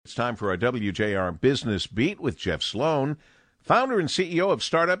It's time for our WJR Business Beat with Jeff Sloan, founder and CEO of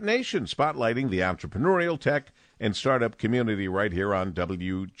Startup Nation, spotlighting the entrepreneurial tech and startup community right here on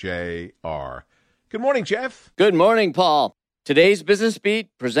WJR. Good morning, Jeff. Good morning, Paul. Today's Business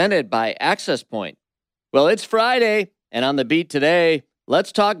Beat presented by Access Point. Well, it's Friday, and on the beat today,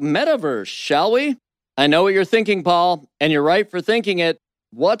 let's talk metaverse, shall we? I know what you're thinking, Paul, and you're right for thinking it.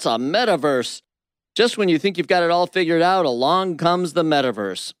 What's a metaverse? Just when you think you've got it all figured out, along comes the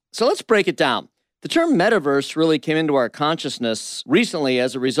metaverse. So let's break it down. The term metaverse really came into our consciousness recently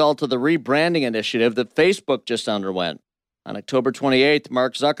as a result of the rebranding initiative that Facebook just underwent. On October 28th,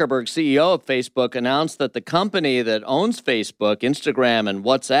 Mark Zuckerberg, CEO of Facebook, announced that the company that owns Facebook, Instagram, and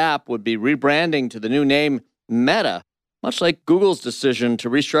WhatsApp would be rebranding to the new name Meta, much like Google's decision to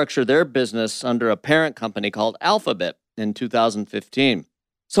restructure their business under a parent company called Alphabet in 2015.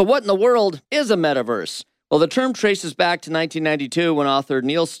 So what in the world is a metaverse? Well, the term traces back to 1992 when author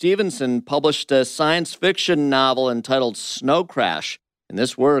Neal Stephenson published a science fiction novel entitled Snow Crash. In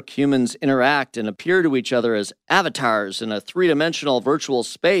this work, humans interact and appear to each other as avatars in a three-dimensional virtual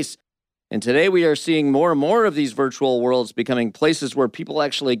space. And today we are seeing more and more of these virtual worlds becoming places where people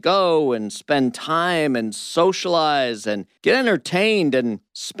actually go and spend time and socialize and get entertained and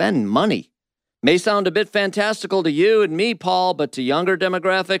spend money. May sound a bit fantastical to you and me, Paul, but to younger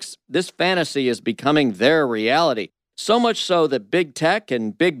demographics, this fantasy is becoming their reality. So much so that big tech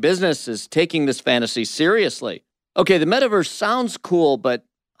and big business is taking this fantasy seriously. Okay, the metaverse sounds cool, but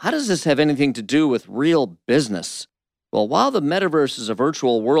how does this have anything to do with real business? Well, while the metaverse is a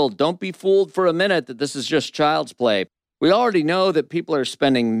virtual world, don't be fooled for a minute that this is just child's play. We already know that people are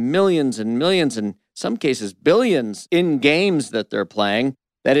spending millions and millions, in some cases billions, in games that they're playing.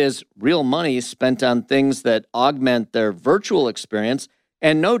 That is, real money spent on things that augment their virtual experience,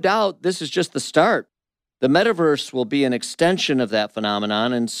 and no doubt this is just the start. The metaverse will be an extension of that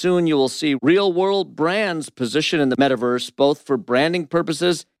phenomenon, and soon you will see real-world brands positioned in the metaverse, both for branding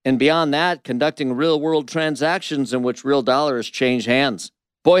purposes and beyond that, conducting real-world transactions in which real dollars change hands.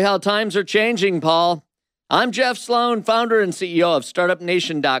 Boy, how times are changing, Paul. I'm Jeff Sloan, founder and CEO of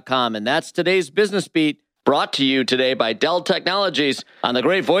StartupNation.com, and that's today's Business Beat, brought to you today by Dell Technologies on the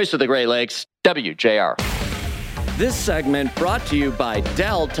great voice of the Great Lakes, WJR. This segment brought to you by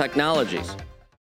Dell Technologies.